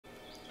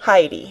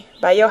Heidi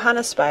by Johanna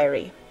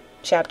Spyri.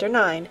 Chapter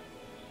 9.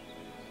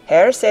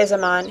 Herr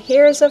Sesemann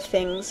hears of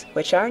things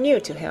which are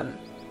new to him.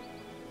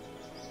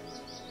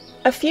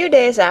 A few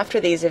days after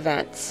these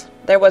events,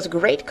 there was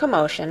great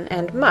commotion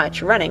and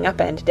much running up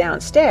and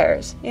down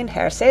stairs in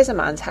Herr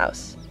Sesemann's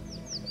house.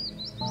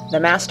 The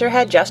master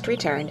had just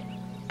returned,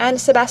 and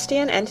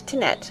Sebastian and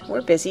Tinette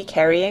were busy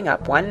carrying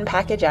up one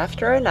package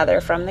after another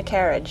from the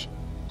carriage,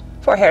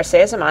 for Herr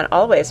Sesemann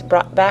always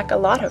brought back a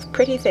lot of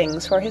pretty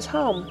things for his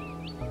home.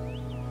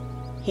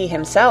 He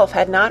himself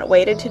had not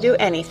waited to do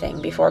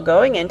anything before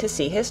going in to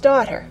see his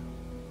daughter.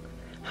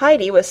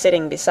 Heidi was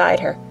sitting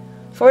beside her,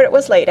 for it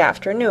was late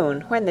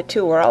afternoon when the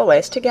two were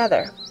always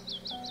together.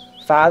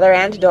 Father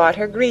and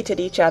daughter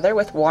greeted each other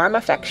with warm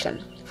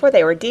affection, for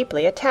they were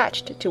deeply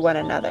attached to one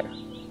another.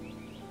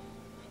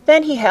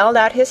 Then he held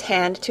out his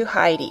hand to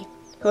Heidi,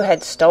 who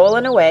had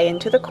stolen away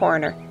into the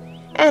corner,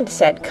 and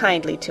said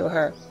kindly to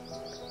her,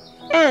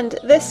 "And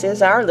this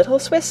is our little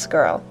Swiss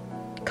girl.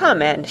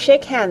 Come and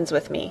shake hands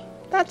with me.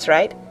 That's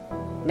right.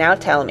 Now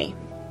tell me,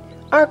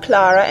 are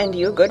Clara and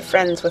you good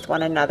friends with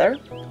one another,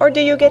 or do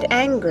you get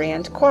angry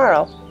and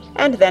quarrel,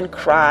 and then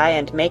cry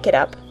and make it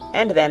up,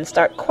 and then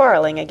start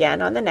quarreling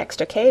again on the next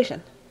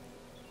occasion?"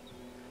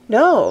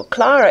 "No,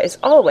 Clara is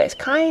always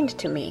kind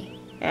to me,"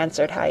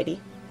 answered Heidi.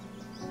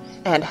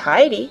 "And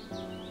Heidi,"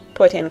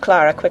 put in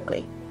Clara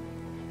quickly,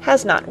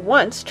 "has not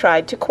once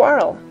tried to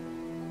quarrel."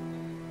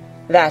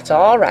 "That's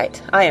all right.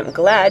 I am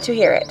glad to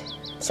hear it,"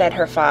 said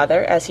her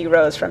father as he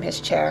rose from his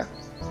chair.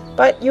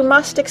 "But you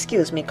must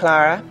excuse me,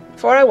 Clara,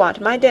 for I want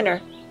my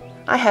dinner.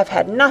 I have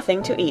had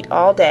nothing to eat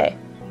all day.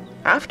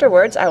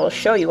 Afterwards I will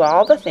show you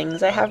all the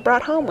things I have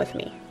brought home with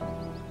me."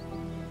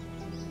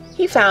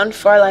 He found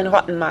Fräulein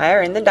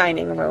Rottenmeier in the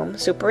dining-room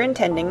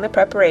superintending the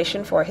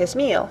preparation for his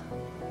meal,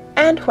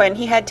 and when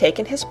he had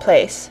taken his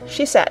place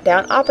she sat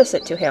down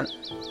opposite to him,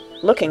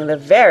 looking the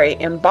very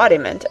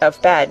embodiment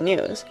of bad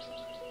news,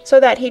 so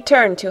that he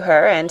turned to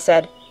her and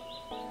said,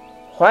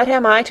 "What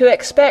am I to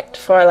expect,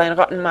 Fräulein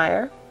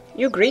Rottenmeier?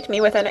 You greet me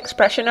with an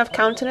expression of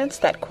countenance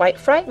that quite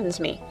frightens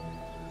me.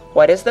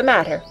 What is the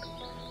matter?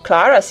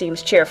 Clara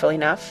seems cheerful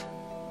enough."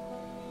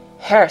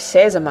 "Herr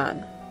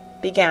Sesemann,"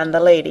 began the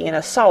lady in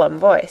a solemn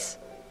voice,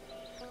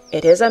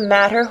 "it is a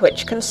matter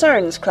which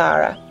concerns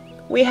Clara.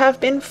 We have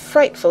been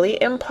frightfully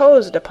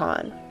imposed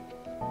upon."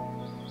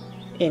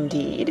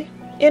 "Indeed?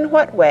 In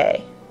what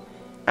way?"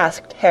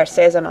 asked Herr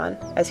Sesemann,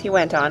 as he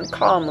went on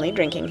calmly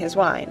drinking his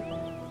wine.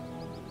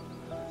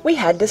 "We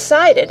had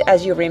decided,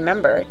 as you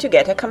remember, to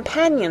get a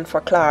companion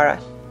for Clara,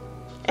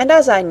 and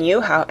as I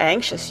knew how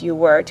anxious you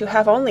were to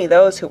have only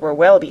those who were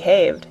well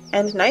behaved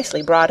and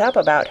nicely brought up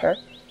about her,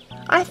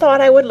 I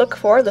thought I would look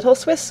for a little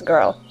Swiss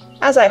girl,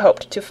 as I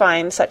hoped to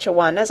find such a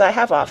one as I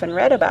have often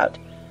read about,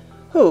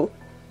 who,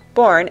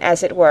 born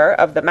as it were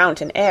of the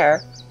mountain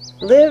air,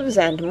 lives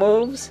and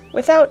moves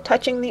without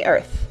touching the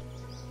earth."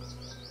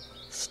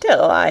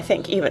 "Still, I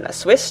think even a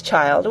Swiss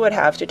child would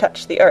have to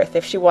touch the earth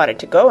if she wanted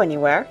to go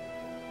anywhere,"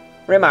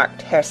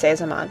 remarked Herr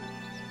Sesemann.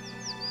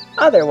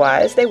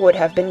 "Otherwise they would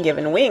have been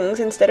given wings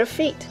instead of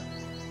feet."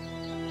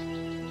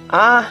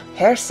 "Ah,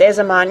 Herr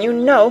Sesemann, you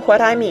know what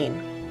I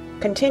mean,"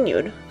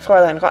 continued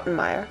Fräulein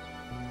Rottenmeier.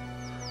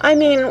 "I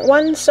mean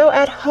one so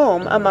at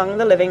home among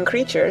the living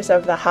creatures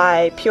of the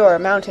high, pure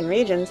mountain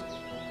regions,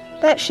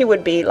 that she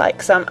would be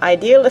like some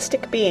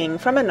idealistic being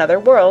from another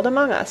world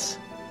among us.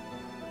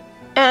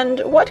 And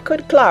what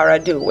could Clara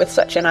do with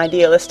such an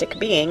idealistic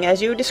being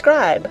as you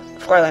describe,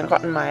 Fräulein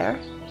Rottenmeier?"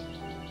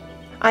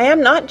 "I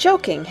am not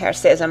joking, Herr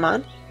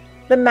Sesemann.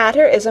 The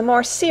matter is a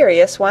more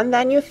serious one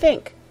than you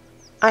think.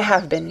 I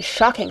have been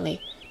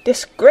shockingly,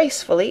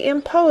 disgracefully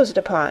imposed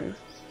upon."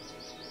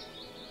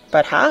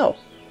 "But how?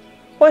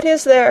 What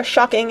is there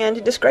shocking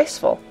and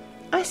disgraceful?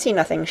 I see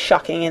nothing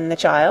shocking in the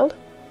child,"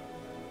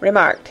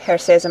 remarked Herr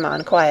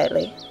Sesemann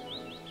quietly.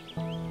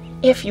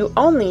 "If you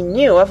only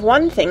knew of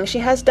one thing she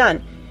has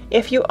done,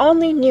 if you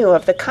only knew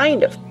of the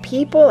kind of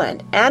people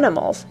and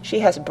animals she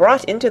has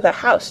brought into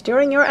the house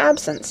during your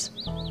absence.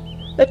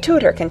 The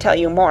tutor can tell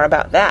you more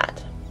about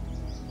that."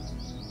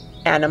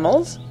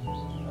 "Animals?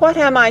 What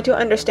am I to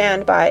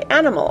understand by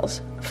animals,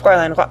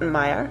 Fräulein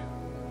Rottenmeier?"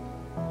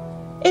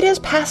 "It is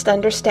past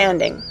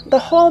understanding.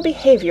 The whole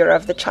behavior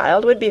of the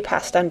child would be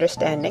past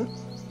understanding,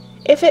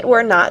 if it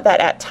were not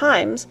that at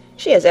times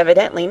she is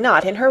evidently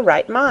not in her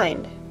right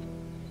mind."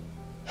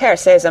 Herr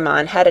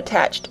Sesemann had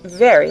attached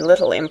very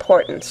little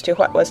importance to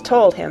what was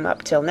told him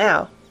up till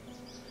now.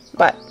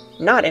 But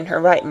not in her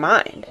right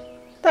mind.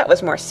 That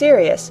was more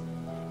serious,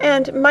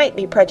 and might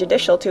be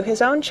prejudicial to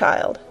his own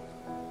child.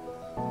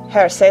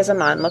 Herr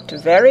Sesemann looked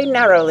very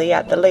narrowly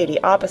at the lady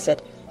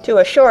opposite to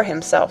assure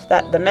himself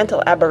that the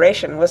mental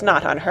aberration was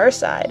not on her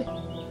side.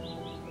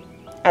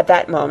 At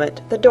that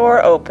moment the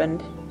door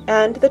opened,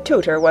 and the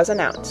tutor was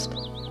announced.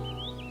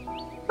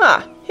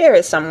 "Ah, here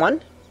is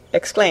someone,"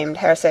 exclaimed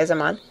Herr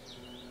Sesemann,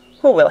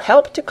 "who will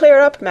help to clear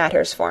up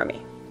matters for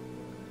me.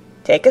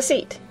 Take a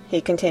seat,"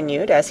 he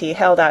continued as he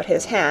held out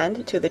his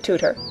hand to the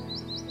tutor.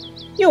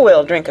 "You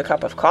will drink a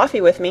cup of coffee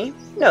with me?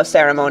 No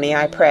ceremony,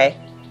 I pray.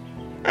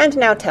 And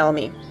now tell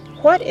me,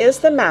 what is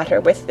the matter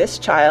with this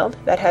child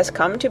that has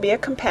come to be a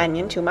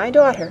companion to my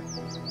daughter?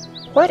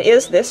 What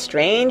is this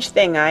strange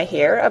thing I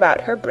hear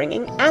about her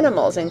bringing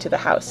animals into the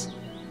house?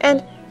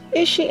 And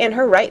is she in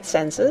her right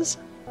senses?"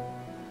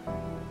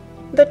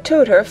 The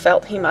tutor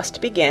felt he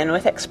must begin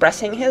with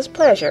expressing his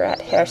pleasure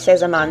at Herr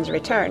Sesamann's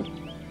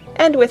return,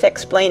 and with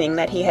explaining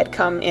that he had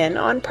come in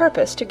on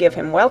purpose to give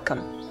him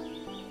welcome.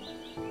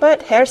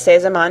 But Herr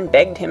Sesamann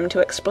begged him to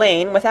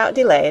explain without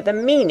delay the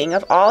meaning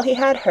of all he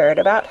had heard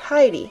about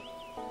Heidi.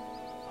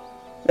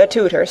 The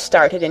tutor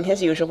started in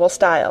his usual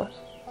style.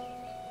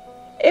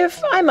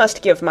 "If I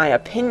must give my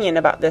opinion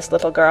about this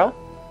little girl,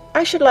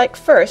 I should like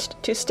first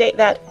to state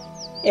that,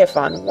 if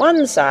on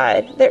one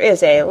side there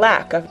is a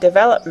lack of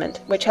development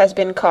which has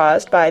been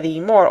caused by the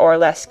more or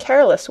less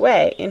careless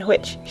way in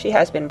which she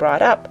has been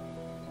brought up,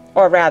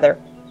 or rather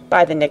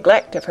by the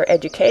neglect of her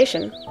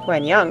education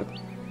when young,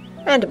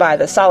 and by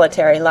the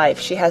solitary life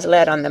she has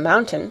led on the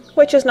mountain,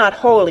 which is not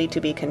wholly to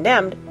be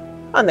condemned,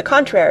 on the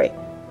contrary,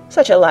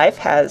 such a life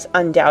has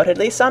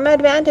undoubtedly some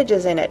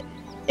advantages in it,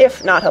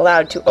 if not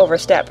allowed to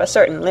overstep a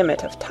certain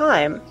limit of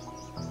time—"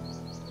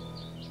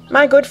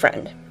 "My good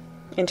friend,"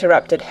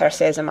 interrupted Herr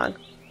Sesamann,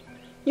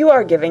 "you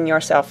are giving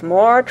yourself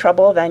more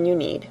trouble than you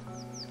need.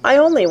 I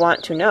only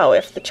want to know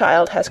if the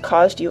child has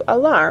caused you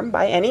alarm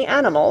by any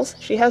animals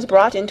she has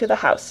brought into the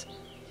house,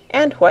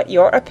 and what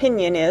your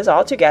opinion is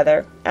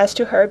altogether as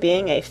to her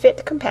being a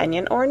fit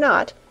companion or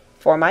not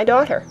for my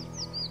daughter."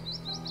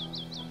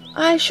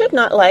 "I should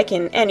not like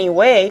in any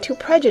way to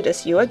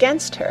prejudice you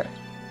against her,"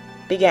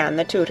 began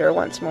the tutor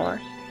once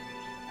more.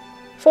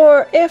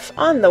 "For if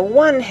on the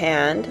one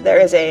hand there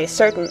is a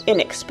certain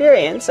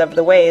inexperience of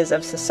the ways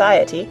of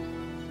society,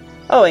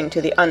 owing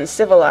to the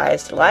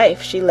uncivilized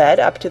life she led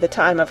up to the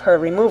time of her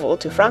removal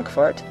to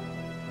Frankfort,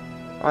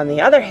 on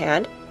the other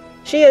hand,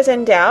 she is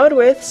endowed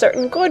with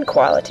certain good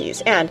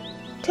qualities, and,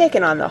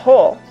 taken on the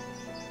whole—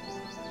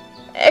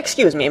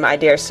 Excuse me, my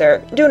dear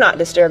sir, do not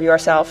disturb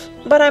yourself,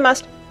 but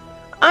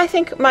I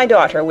think my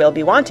daughter will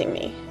be wanting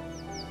me."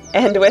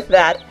 And with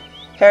that,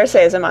 Herr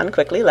Sesamann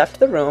quickly left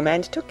the room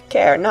and took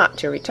care not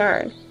to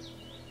return.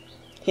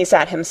 He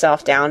sat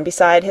himself down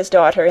beside his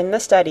daughter in the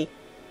study,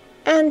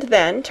 and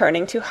then,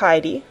 turning to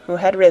Heidi, who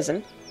had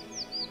risen,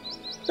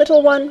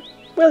 "Little one,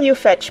 will you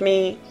fetch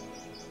me—"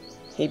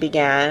 he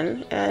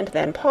began, and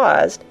then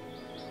paused,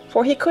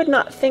 for he could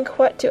not think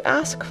what to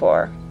ask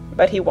for,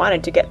 but he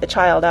wanted to get the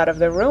child out of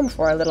the room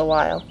for a little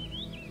while.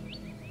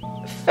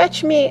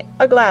 "Fetch me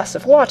a glass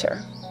of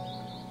water."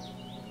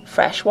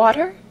 "Fresh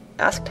water?"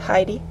 asked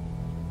Heidi.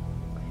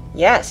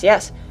 "Yes,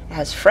 yes,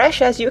 as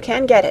fresh as you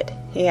can get it,"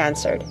 he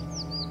answered.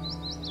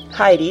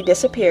 Heidi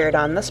disappeared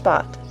on the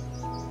spot.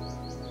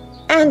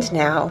 "And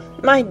now,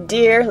 my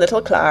dear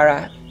little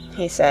Clara,"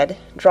 he said,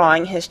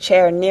 drawing his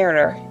chair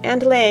nearer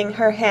and laying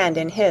her hand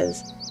in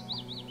his,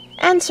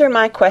 "answer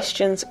my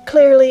questions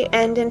clearly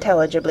and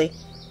intelligibly.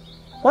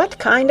 What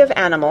kind of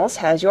animals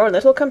has your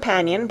little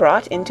companion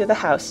brought into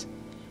the house,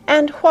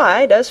 and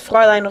why does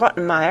Fräulein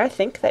Rottenmeier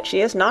think that she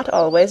is not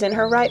always in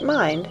her right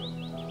mind?"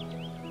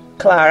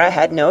 Clara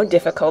had no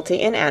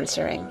difficulty in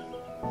answering.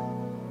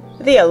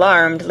 The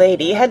alarmed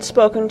lady had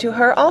spoken to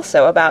her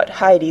also about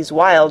Heidi's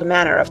wild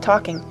manner of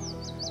talking,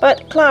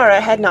 but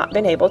Clara had not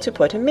been able to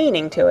put a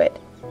meaning to it.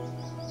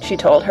 She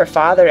told her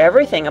father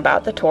everything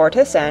about the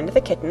tortoise and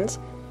the kittens,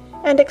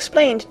 and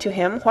explained to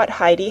him what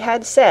Heidi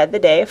had said the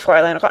day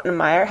Fräulein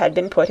Rottenmeier had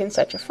been put in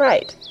such a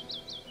fright.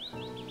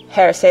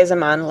 Herr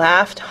Sesamann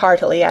laughed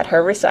heartily at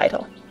her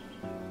recital.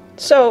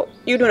 "So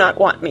you do not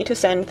want me to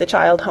send the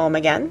child home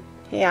again?"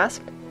 he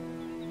asked.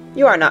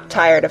 "You are not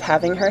tired of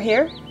having her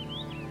here?"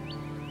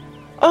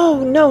 "Oh,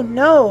 no,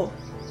 no!"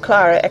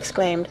 Clara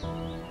exclaimed.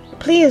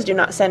 "Please do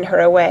not send her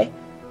away.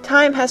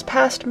 Time has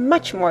passed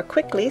much more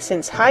quickly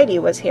since Heidi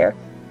was here,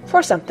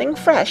 for something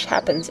fresh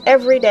happens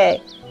every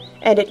day,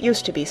 and it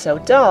used to be so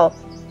dull,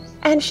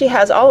 and she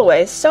has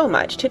always so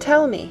much to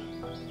tell me."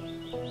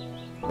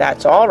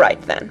 "That's all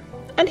right, then.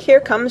 And here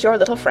comes your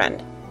little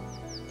friend.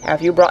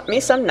 Have you brought me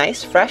some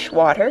nice fresh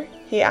water?"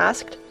 he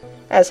asked,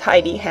 as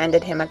Heidi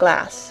handed him a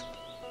glass.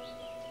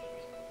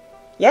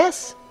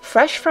 "Yes,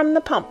 fresh from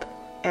the pump,"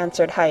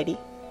 answered Heidi.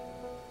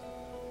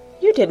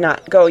 "You did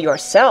not go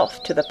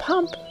yourself to the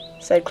pump?"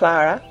 said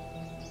Clara.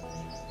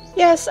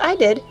 "Yes, I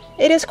did.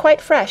 It is quite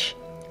fresh.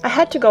 I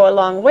had to go a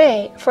long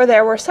way, for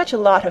there were such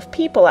a lot of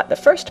people at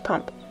the first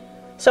pump.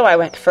 So I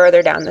went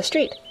further down the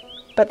street,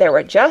 but there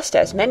were just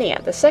as many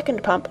at the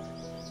second pump,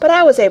 but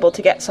I was able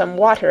to get some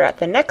water at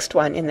the next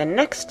one in the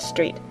next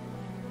street,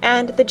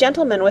 and the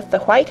gentleman with the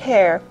white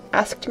hair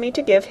asked me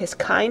to give his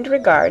kind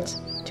regards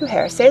to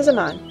Herr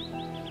Sesamann."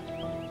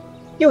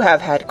 "You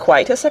have had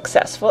quite a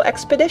successful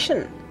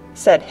expedition,"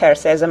 said Herr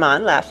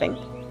Sesamann, laughing.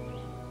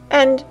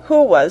 "And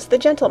who was the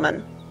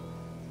gentleman?"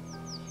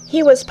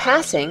 "He was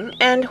passing,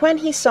 and when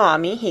he saw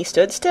me he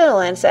stood still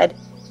and said,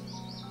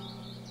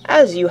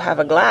 'As you have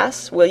a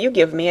glass, will you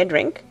give me a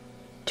drink?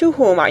 To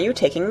whom are you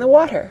taking the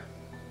water?'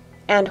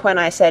 And when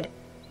I said,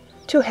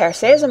 'To Herr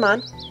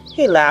Sesamann,'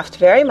 he laughed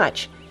very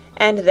much,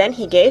 and then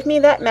he gave me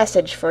that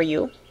message for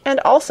you, and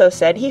also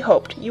said he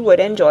hoped you would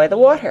enjoy the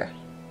water."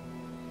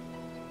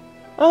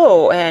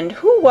 "Oh, and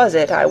who was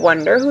it, I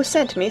wonder, who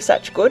sent me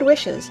such good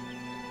wishes?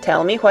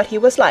 Tell me what he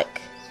was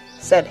like,"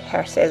 said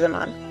Herr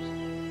Sesemann.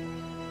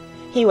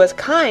 "He was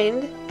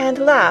kind and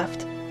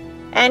laughed,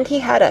 and he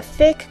had a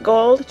thick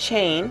gold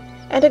chain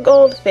and a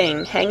gold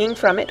thing hanging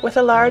from it with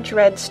a large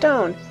red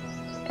stone,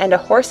 and a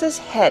horse's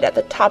head at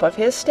the top of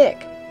his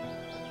stick."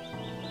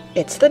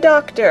 "It's the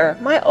doctor,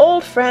 my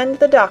old friend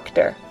the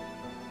doctor,"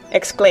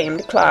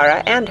 exclaimed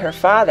Clara and her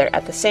father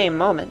at the same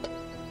moment.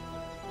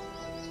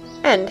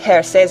 And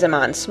Herr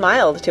Sesemann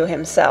smiled to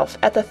himself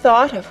at the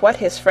thought of what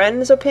his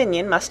friend's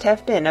opinion must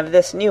have been of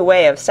this new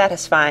way of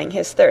satisfying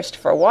his thirst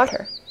for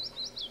water.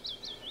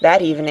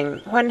 That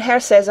evening, when Herr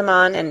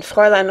Sesemann and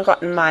Fräulein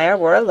Rottenmeier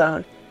were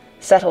alone,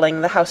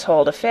 settling the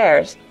household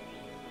affairs,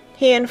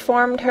 he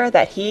informed her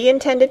that he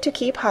intended to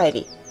keep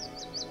Heidi.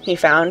 He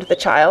found the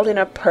child in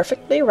a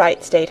perfectly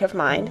right state of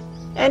mind,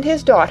 and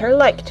his daughter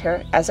liked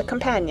her as a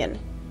companion.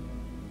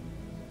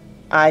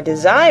 "I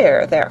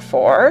desire,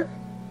 therefore,"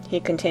 he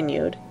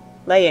continued,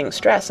 laying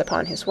stress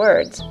upon his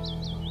words,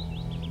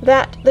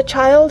 "that the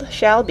child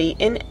shall be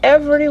in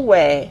every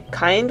way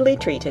kindly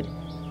treated,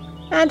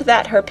 and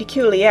that her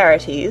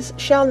peculiarities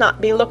shall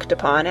not be looked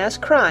upon as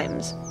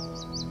crimes.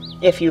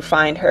 If you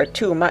find her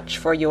too much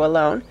for you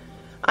alone,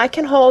 I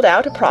can hold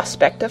out a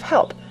prospect of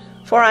help,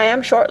 for I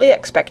am shortly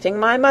expecting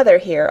my mother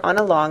here on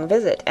a long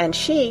visit, and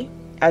she,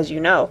 as you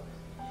know,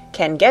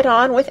 can get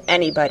on with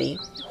anybody,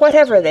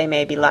 whatever they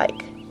may be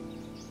like."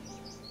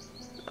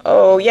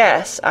 "Oh,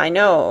 yes, I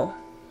know,"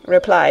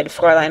 replied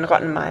Fräulein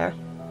Rottenmeier,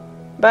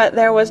 but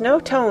there was no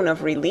tone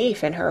of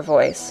relief in her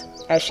voice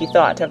as she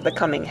thought of the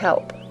coming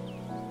help.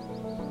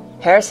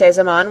 Herr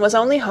Sesemann was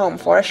only home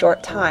for a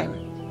short time.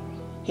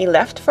 He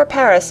left for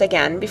Paris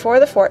again before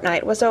the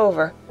fortnight was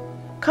over,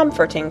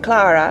 comforting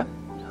Clara,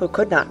 who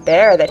could not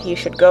bear that he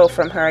should go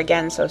from her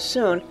again so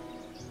soon,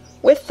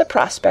 with the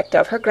prospect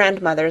of her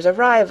grandmother's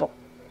arrival,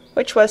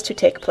 which was to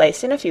take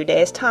place in a few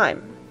days'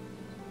 time.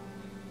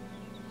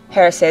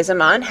 Herr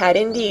Sesemann had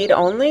indeed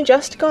only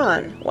just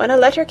gone when a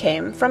letter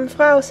came from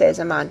Frau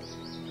Sesemann,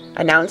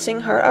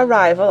 announcing her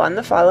arrival on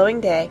the following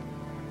day,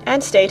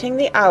 and stating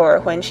the hour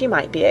when she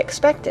might be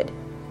expected,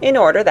 in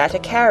order that a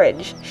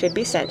carriage should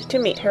be sent to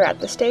meet her at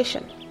the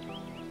station.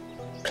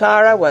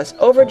 Clara was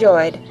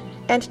overjoyed,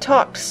 and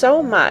talked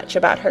so much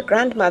about her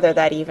grandmother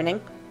that evening,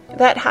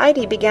 that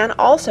Heidi began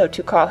also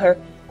to call her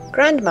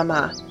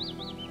Grandmamma,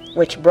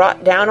 which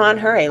brought down on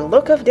her a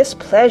look of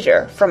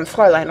displeasure from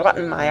Fräulein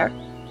Rottenmeier.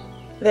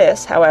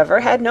 This, however,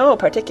 had no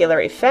particular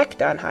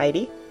effect on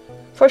Heidi,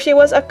 for she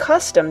was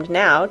accustomed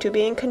now to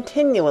being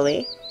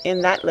continually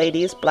in that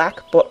lady's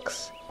black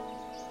books.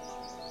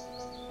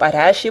 But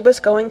as she was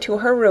going to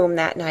her room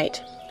that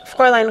night,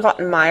 Fräulein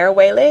Rottenmeier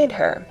waylaid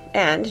her,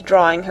 and,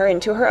 drawing her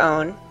into her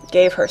own,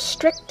 gave her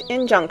strict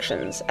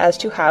injunctions as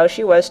to how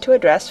she was to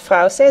address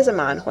Frau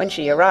Sesemann when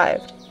she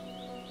arrived.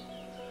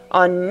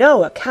 On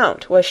no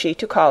account was she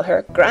to call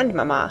her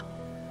Grandmamma,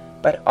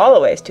 but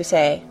always to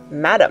say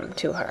Madam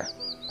to her.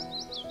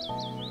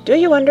 "Do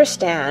you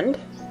understand?"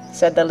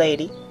 said the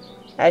lady,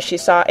 as she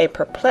saw a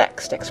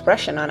perplexed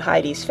expression on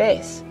Heidi's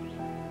face.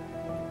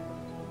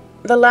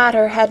 The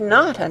latter had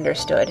not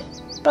understood,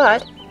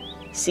 but,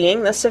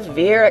 seeing the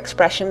severe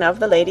expression of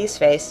the lady's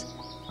face,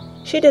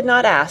 she did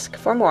not ask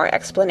for more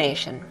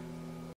explanation.